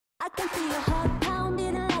I can feel your heart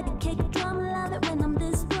pounding like a kick drum. Love it when I'm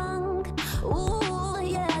this drunk. Ooh,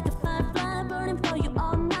 yeah, like a firefly burning for you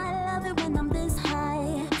all night. Love it when I'm this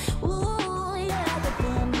high. Ooh, yeah, like a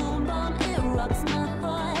boom, boom, boom. It rocks my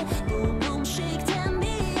heart. Boom, boom, shake, tear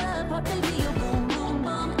me apart. Baby, you boom, boom,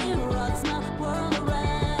 boom. It rocks my world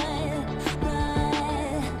right,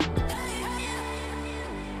 right.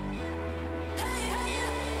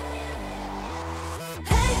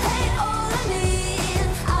 Hey, hey, all I need,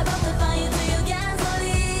 I brought the fire to your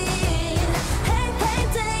gasoline. Hey, hey,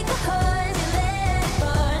 take a heart, you let it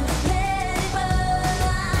burn, let it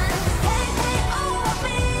burn. Hey, hey, oh, I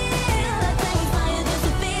feel like playing fire just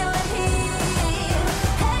to feel the heat.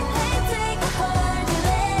 Hey, hey, take a heart, you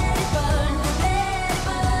let it burn, let it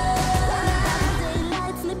burn.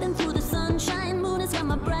 Daylight slipping through the sunshine, moon has got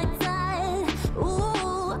my bright side.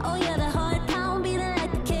 Ooh, oh yeah, the heart pound beating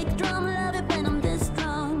like a kick drum. Love it when I'm this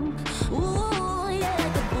drunk. Ooh, yeah,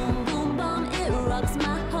 like a boom, boom, boom. It rocks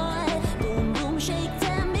my heart. Boom, boom, shake,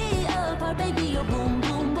 tear me apart. Baby, your boom,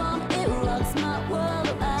 boom, boom. It rocks my world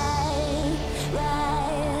right,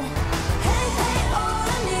 right. Hey, hey, all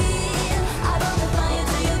I need, I brought the fire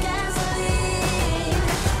to your gasoline.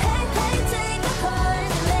 Hey, hey, take a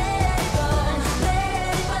heart and let it burn,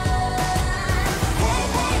 let it burn. Hey,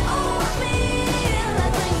 hey, oh, I feel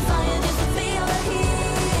like playing fire just to feel the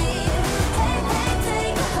heat. Hey, hey,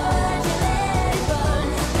 take a heart and let it burn,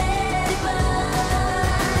 let it burn.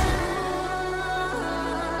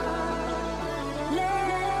 Let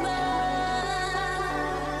it burn.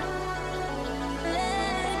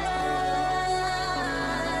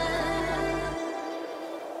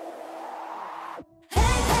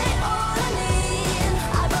 Hey, hey, all I need,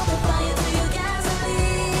 I brought the fire to your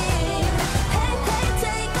gasoline. Hey, hey,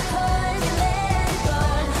 take a heart and let it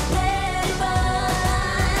burn, let it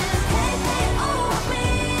burn. Hey, hey, oh, I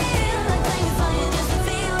feel like playing fire just to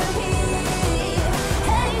feel the heat.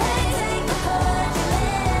 Hey, hey, take a heart and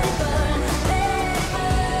let it burn, let it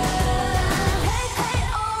burn. Hey, hey,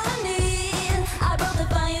 all I need, I brought the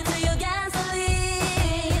fire to your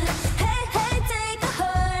gasoline. Hey, hey, take a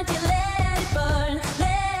heart and let it burn,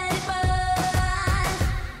 let it burn.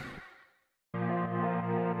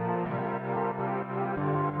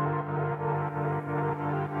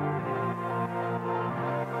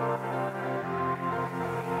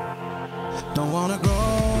 Don't wanna go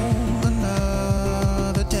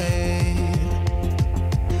another day,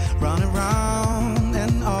 run around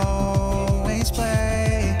and always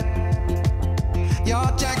play.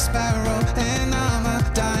 You're Jack Sparrow and I'm a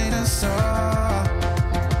dinosaur.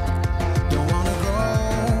 Don't wanna go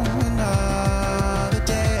another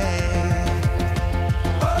day.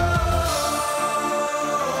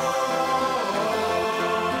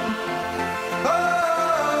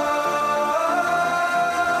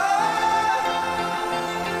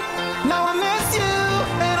 Now I miss you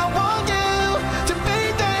and I want you to be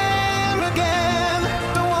there again.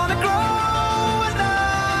 Don't wanna grow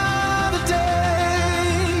another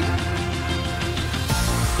day.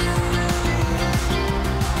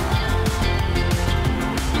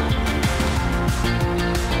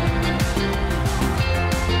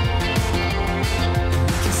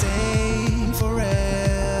 We can stay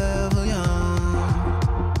forever young,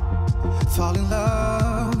 fall in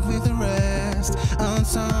love with the rest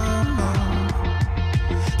unsung.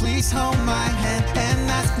 Please hold my hand and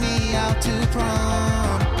ask me out to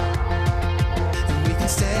prom, and we can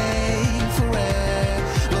stay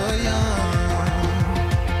forever young.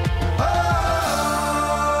 Oh,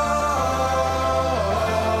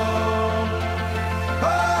 oh,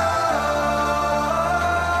 oh.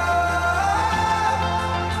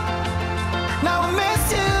 Now I miss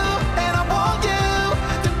you and I want you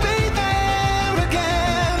to be there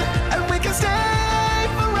again, and we can stay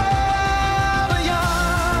forever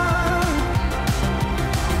young.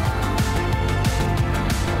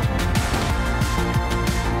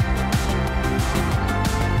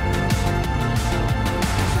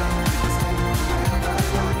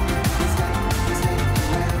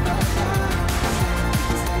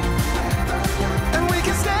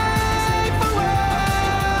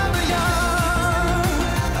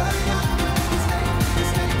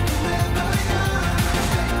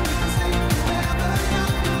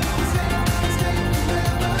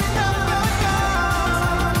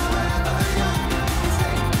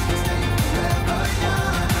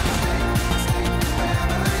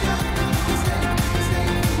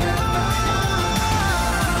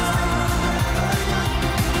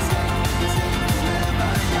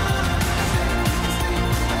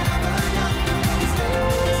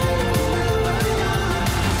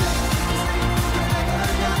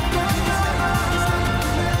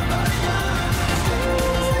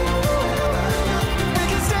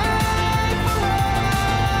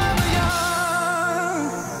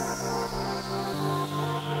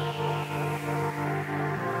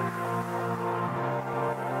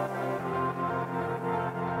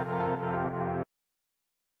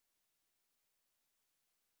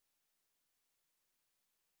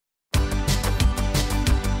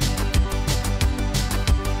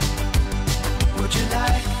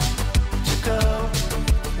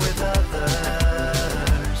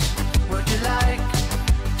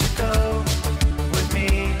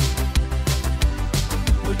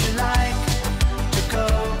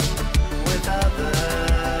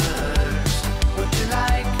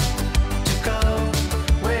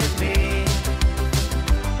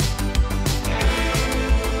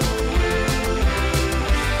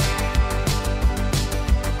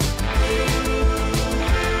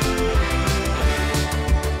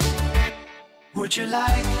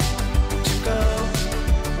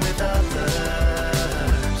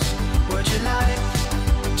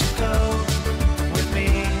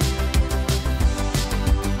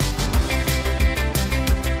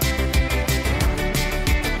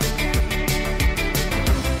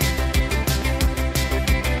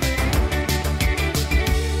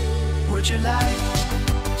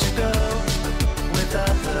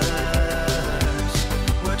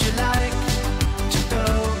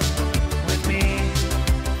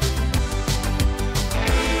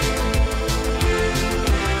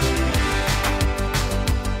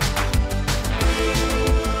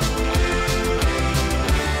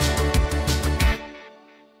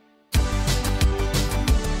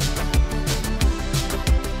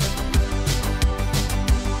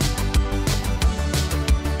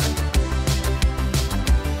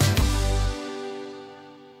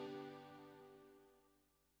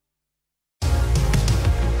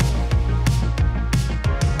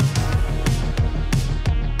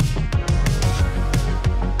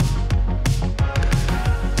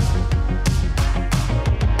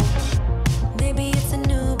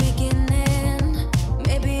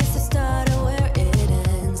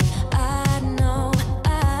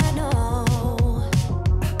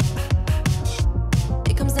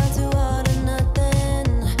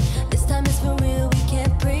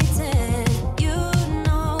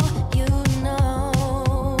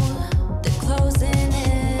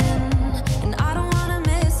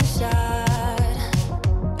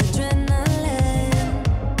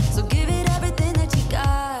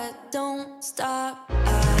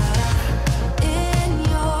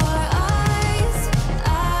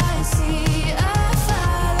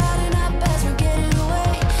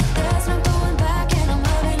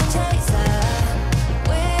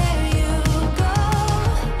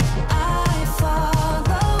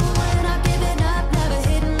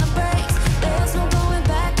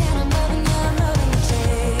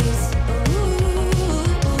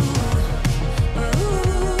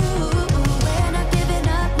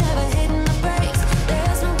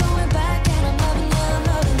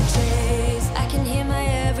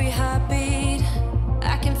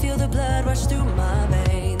 the blood rush through my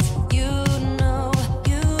veins. You know,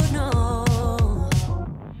 you know.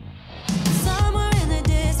 Somewhere in the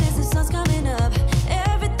distance, the sun's coming up.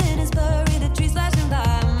 Everything is blurry, the trees flashing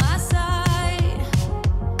by my side,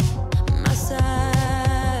 my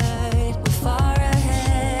side. We're far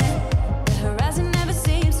ahead. The horizon never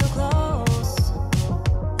seems so close.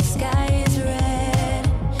 The sky is red.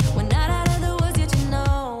 We're not out of the woods yet, you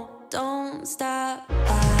know. Don't stop.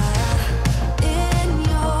 In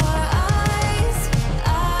your eyes,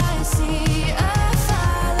 I see a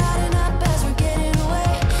fire lighting up as we're getting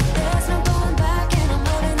away. There's no going back, and I'm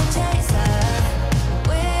loving the chase.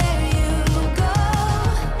 Where you go,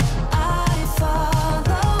 I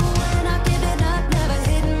follow. We're not giving up, never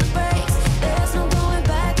hitting the brakes. There's no going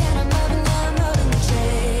back, and I'm loving the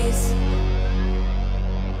chase.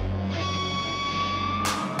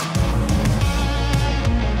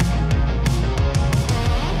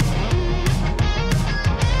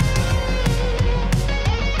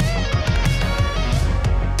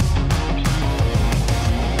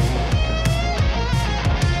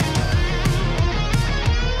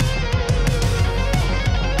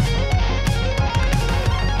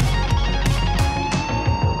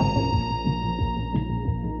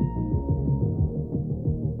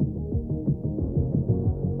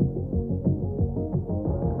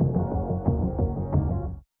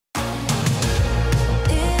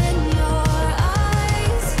 In your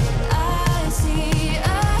eyes, I see a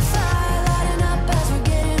fire lighting up as we're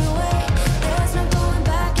getting away. There's no going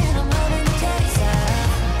back, and I'm loving the chase.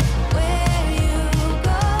 Where you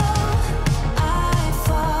go, I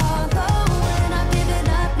follow. We're not giving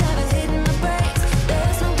up, never hitting the brakes.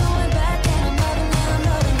 There's no going back, and I'm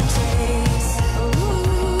loving the chase.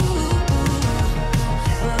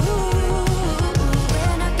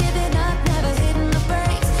 We're not giving up, never hitting the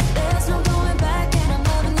brakes. There's no going back, and I'm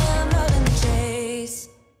loving the chase.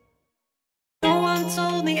 No one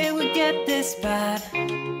told me it would get this bad.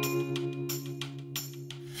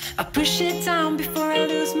 I push it down before I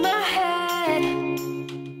lose my head.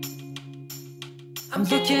 I'm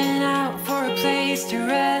looking out for a place to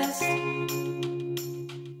rest.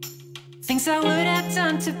 Things I would have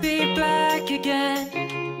done to be back again.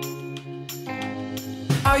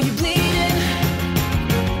 Are you bleeding?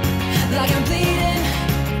 Like I'm bleeding.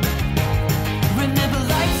 Remember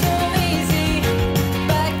life so easy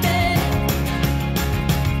back then.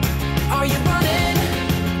 Are you running?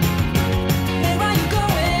 Where are you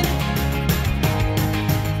going?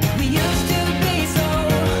 We used to be so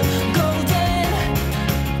golden.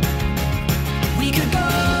 We could go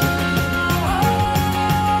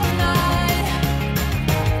all night.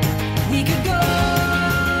 We could go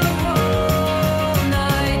all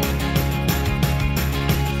night.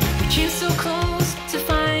 We came so close to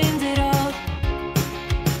find it all.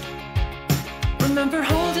 Remember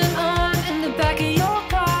holding on in the back of your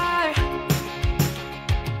car.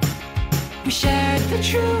 We shared the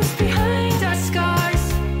truth behind our scars.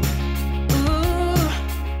 Ooh,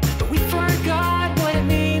 but we forgot what it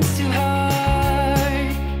means to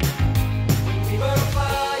hurt. When we were on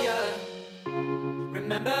fire,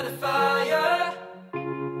 remember the fire.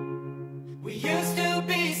 We used to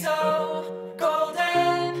be so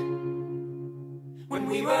golden. When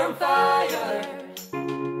we were on fire,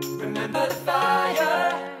 remember the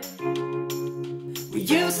fire. We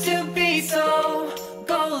used to be so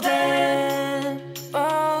golden.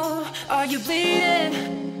 Oh, are you bleeding?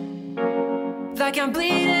 Like I'm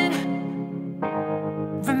bleeding.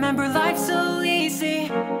 Remember life so easy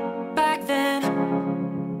back then.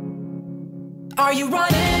 Are you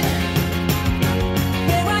running?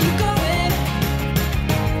 Where are you going?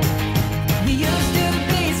 We used to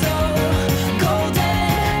be so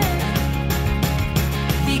golden.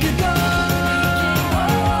 We could go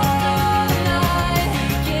all night.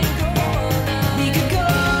 We could go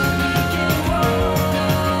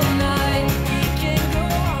all night. We can go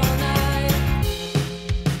all night.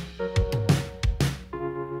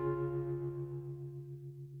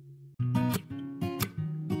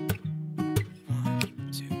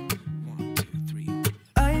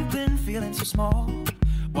 I've been feeling so small.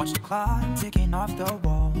 Watch the clock ticking off the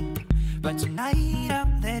wall. But tonight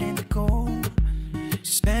I'm letting it go.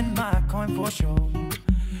 Spend my coin for sure.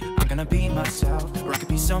 I'm gonna be myself, or I could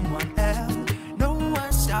be someone else. No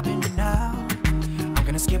one's stopping me now. I'm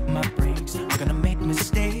gonna skip my breaks. I'm gonna make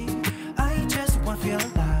mistakes. I just wanna feel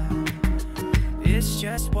alive. It's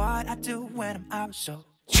just what I do when I'm out. So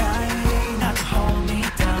try not to hold me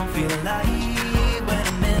down. Feel alive when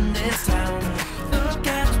I'm in this town. Look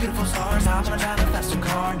at those beautiful stars. I wanna drive a faster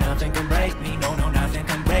car. Nothing can break me. No, no, nothing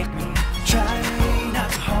can break me. Try not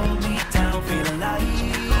to hold me down. Feel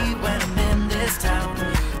alive when I'm in this town.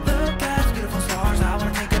 Look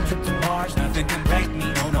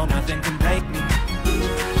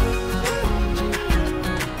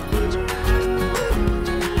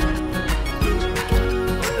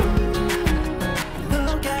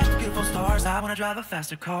drive a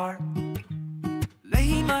faster car.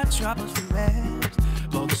 Lay my troubles to rest,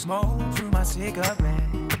 blow the smoke through my cigarette.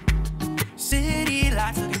 City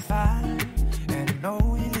lights looking fine, and I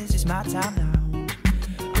know this is my time now.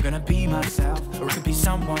 I'm gonna be myself, or it could be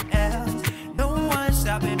someone else. No one's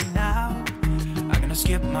stopping me now. I'm gonna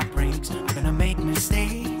skip my breaks, I'm gonna make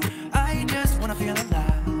mistakes. I just wanna feel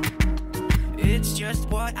alive. It's just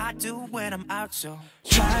what I do when I'm out, so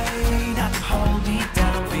try not to hold me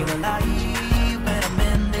down. Feel alive when I'm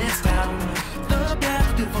in this town. Look at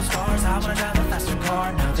the beautiful stars, I wanna drive a faster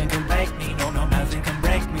car. Nothing can break me, no, no, nothing can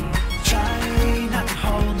break me. Try not to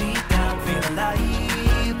hold me down. Feel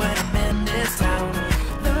alive when I'm in this town.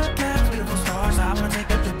 Look at the beautiful stars, I wanna take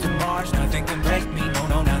a trip to Mars. Nothing can break me, no,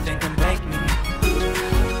 no, nothing can break me.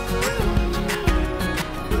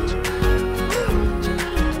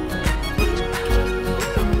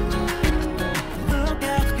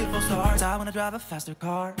 I wanna drive a faster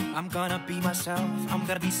car. I'm gonna be myself, I'm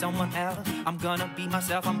gonna be someone else. I'm gonna be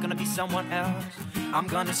myself, I'm gonna be someone else. I'm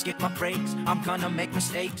gonna skip my breaks, I'm gonna make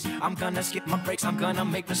mistakes. I'm gonna skip my breaks, I'm gonna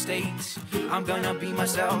make mistakes. I'm gonna be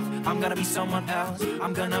myself, I'm gonna be someone else.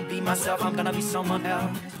 I'm gonna be myself, I'm gonna be someone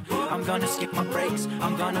else. I'm gonna skip my breaks,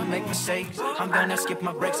 I'm gonna make mistakes. I'm gonna skip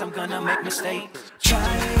my breaks, I'm gonna make mistakes.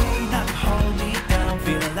 Try not to hold me down,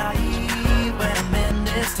 feel alive when I'm in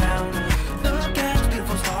this town. Look at the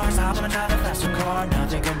beautiful stars, I wanna drive a faster car.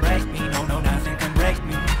 Nothing can break me, no, no, nothing can break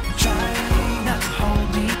me. Try not to hold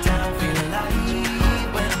me down, feel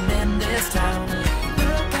alive when I'm in this town.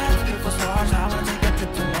 Look at the beautiful stars, I wanna take a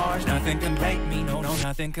trip to Mars. Nothing can break me, no, no,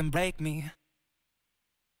 nothing can break me.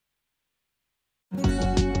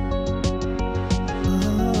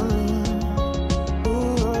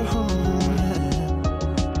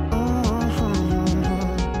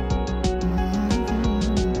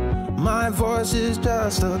 My voice is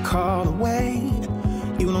just a call away.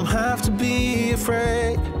 You don't have to be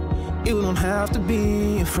afraid. You don't have to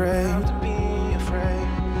be afraid.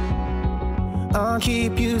 I'll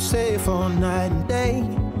keep you safe all night and day.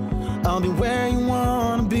 I'll be where you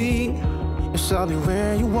wanna be. Yes, I'll be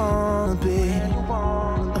where you wanna be.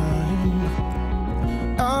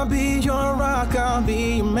 I'll be your rock, I'll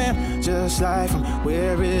be your man. Just like from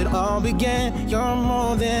where it all began. You're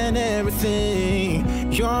more than everything.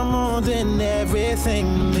 You're more than everything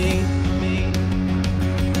to me.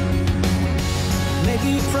 Make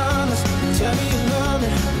me a promise, tell me you love me,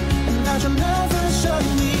 and that you'll never shut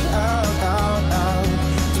me out.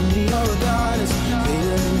 To me, you're a goddess. Baby,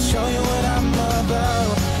 let me show you what I'm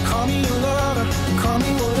about. Call me your lover, call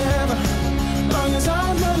me whatever. Long as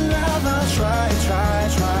I'm alive, I'll try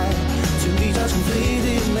to be just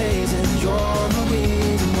completely amazing. You're the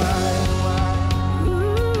reason why.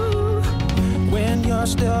 Ooh, when you're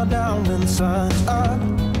still down, when the sun's up,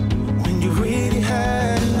 when you really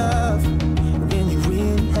had enough, when you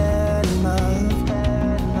really had enough.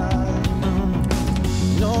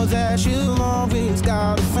 Know that you've always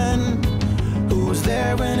got a friend who was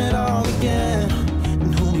there when it all began,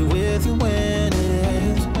 and who'll be with you when it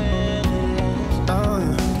ends.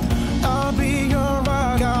 I'll be your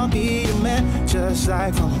rock, I'll be your man. Just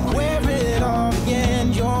like from where it all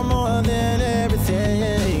began. You're more than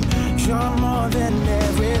everything. You're more than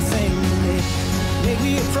everything to me. Make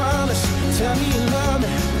me a promise, tell me you love me,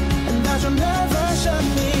 and that you'll never shut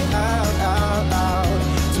me out.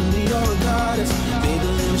 To me, you're a goddess. Baby,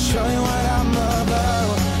 let me show you what I'm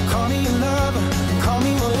about. Call me your lover, call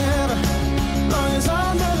me whatever. Long as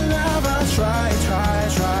I'm alive, I'll try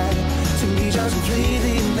to be just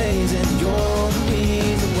completely amazing. You're the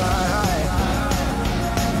reason why.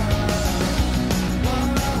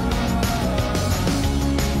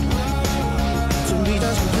 To be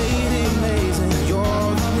just completely amazing.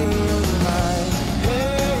 You're the reason why.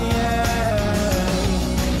 Hey, yeah.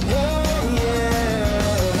 Hey, yeah.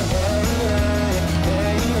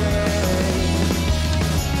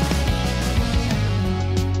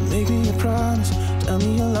 Make me a promise, tell me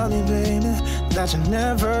you love me, baby, that you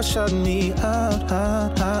never shut me out.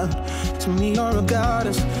 To me, you're a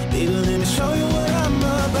goddess. Baby, let me show you what I'm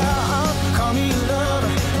about. Call me your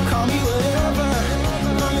lover, call me whatever.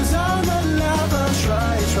 As long as I'm alive, I'll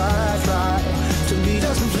try to be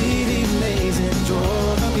just completely amazing.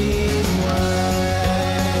 You're the reason why.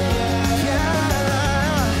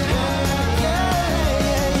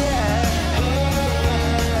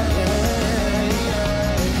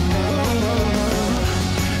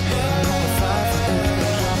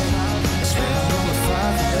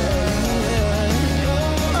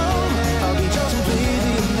 I'll be just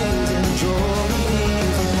completely amazing.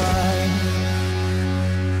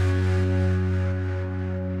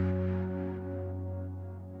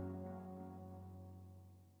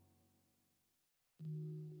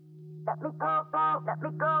 I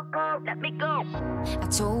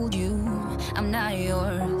told you I'm not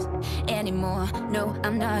yours anymore. No,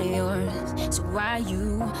 I'm not yours. So why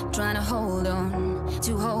you trying to hold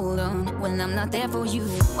on when I'm not there for you?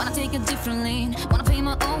 Wanna take a different lane, wanna play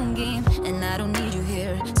my own game, and I don't need you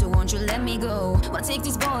here. So won't you let me go? Wanna take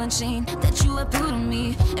this ball and chain that you have put on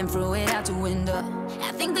me and throw it out the window.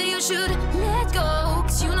 I think that you should let go,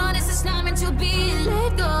 'cause you know this is not meant to be.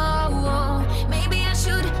 Let go. Maybe I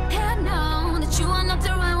should have known that you are not the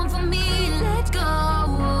right one for me. Let go. I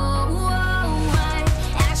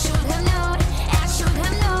should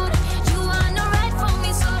have known you are not right for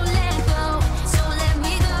me. So let go, so let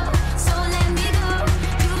me go, so let me go.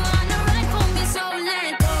 You are not right for me. So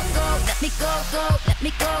let go, let me go, let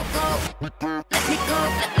me go, let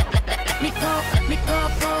me go, let me go,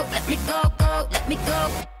 let me go, let me go, let me go,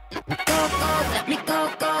 let me go.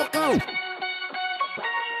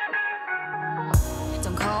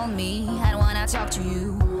 Don't call me, I don't wanna talk to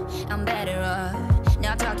you. I'm better off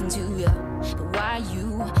not talking to you. But why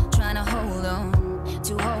you trying to hold on?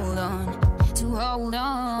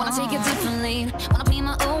 Wanna take a different lane, wanna play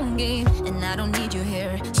my own game, and I don't need you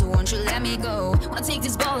here. So won't you let me go? Wanna take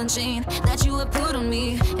this ball and chain that you have put on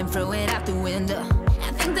me and throw it out the window.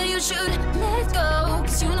 I think that you should let go,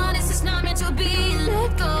 'cause you know this is not meant to be.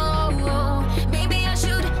 Let go. Maybe I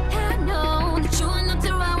should have known that you are not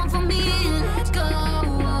the right one for me. Let go.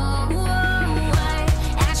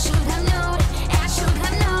 I should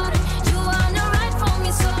have known you are not right for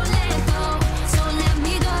me. So let go, so let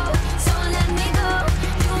me go, so let me go.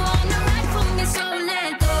 You are not right for me. So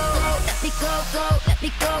let go, let me go, let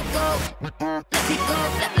me go,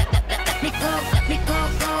 let me go, let me go,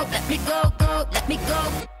 let me go, let me go,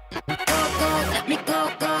 let me go, let me go.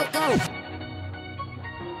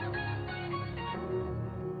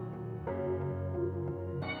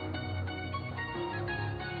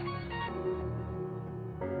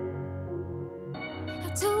 I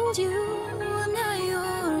told you I'm not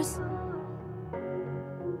yours.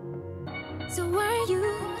 So why are you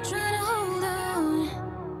trying to hold on?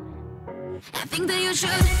 I think that you should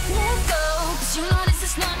let go, 'cause you know this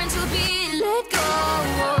is not meant to be. Let go.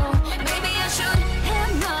 Maybe I should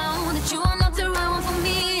have known that you are not the right one for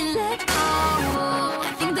me. Let go.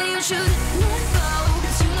 I think that you should let go,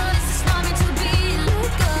 'cause you know this is not meant to be.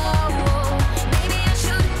 Let go. Maybe I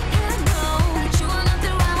should have known that you are not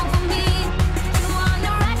the right one for me. You are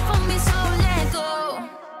not right for me, so let go.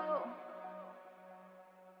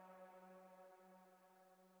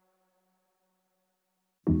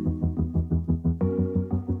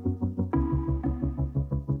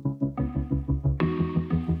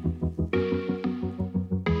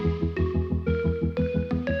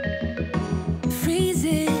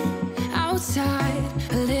 Freezing outside,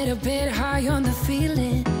 a little bit high on the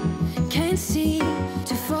feeling. Can't seem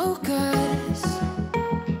to focus.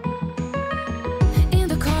 In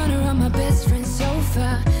the corner of my best friend's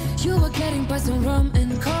sofa, you were getting buzzed on rum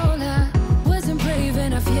and cola. Wasn't brave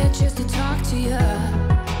enough yet just to talk to you.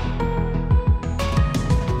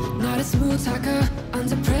 Not a smooth talker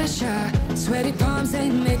under pressure. Sweaty palms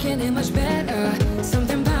ain't making it much better.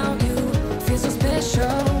 Something about you feels so special.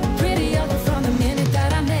 Pretty other from the minute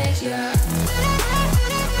that I met you.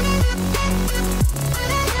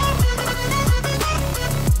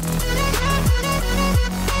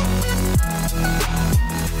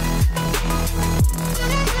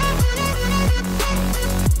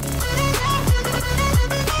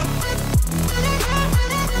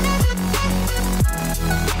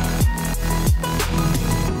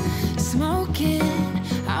 Smoking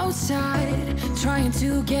outside, trying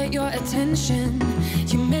to get your attention.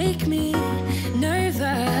 You make me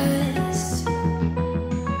nervous.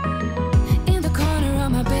 In the corner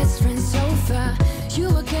of my best friend's sofa, you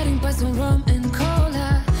were getting buzzed on rum and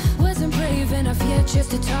cola. Wasn't brave enough yet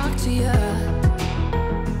just to talk to you.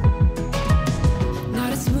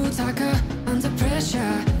 Not a smooth talker under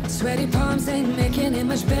pressure. Sweaty palms ain't making it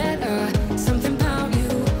much better. Something about you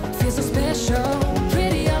feels so special.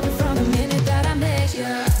 Pretty other from the minute that I met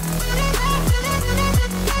you.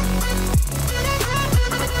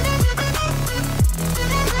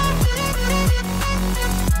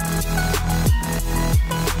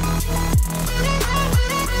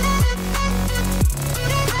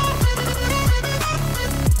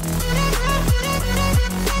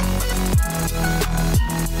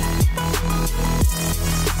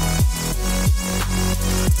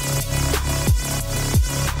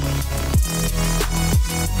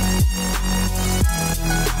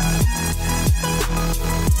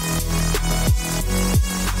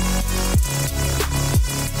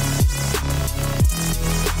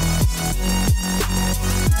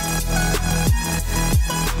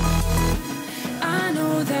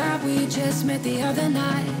 just met the other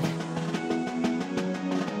night,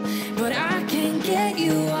 but I can't get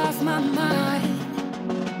you off my mind.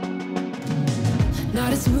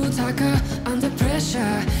 Not a smooth talker under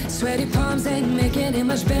pressure. Sweaty palms ain't making it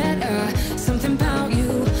much better. Something about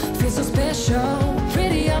you feels so special.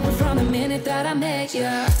 Pretty up from the minute that I met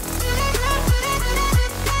you.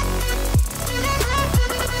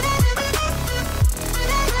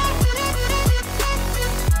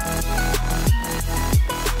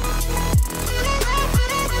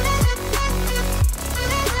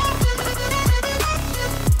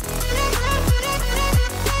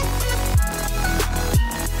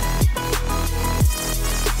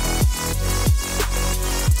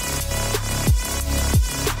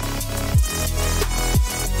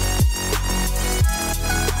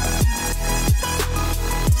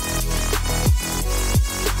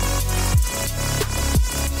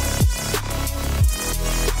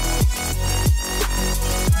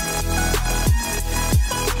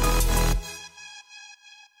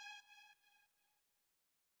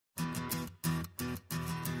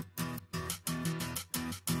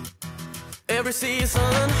 Every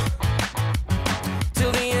season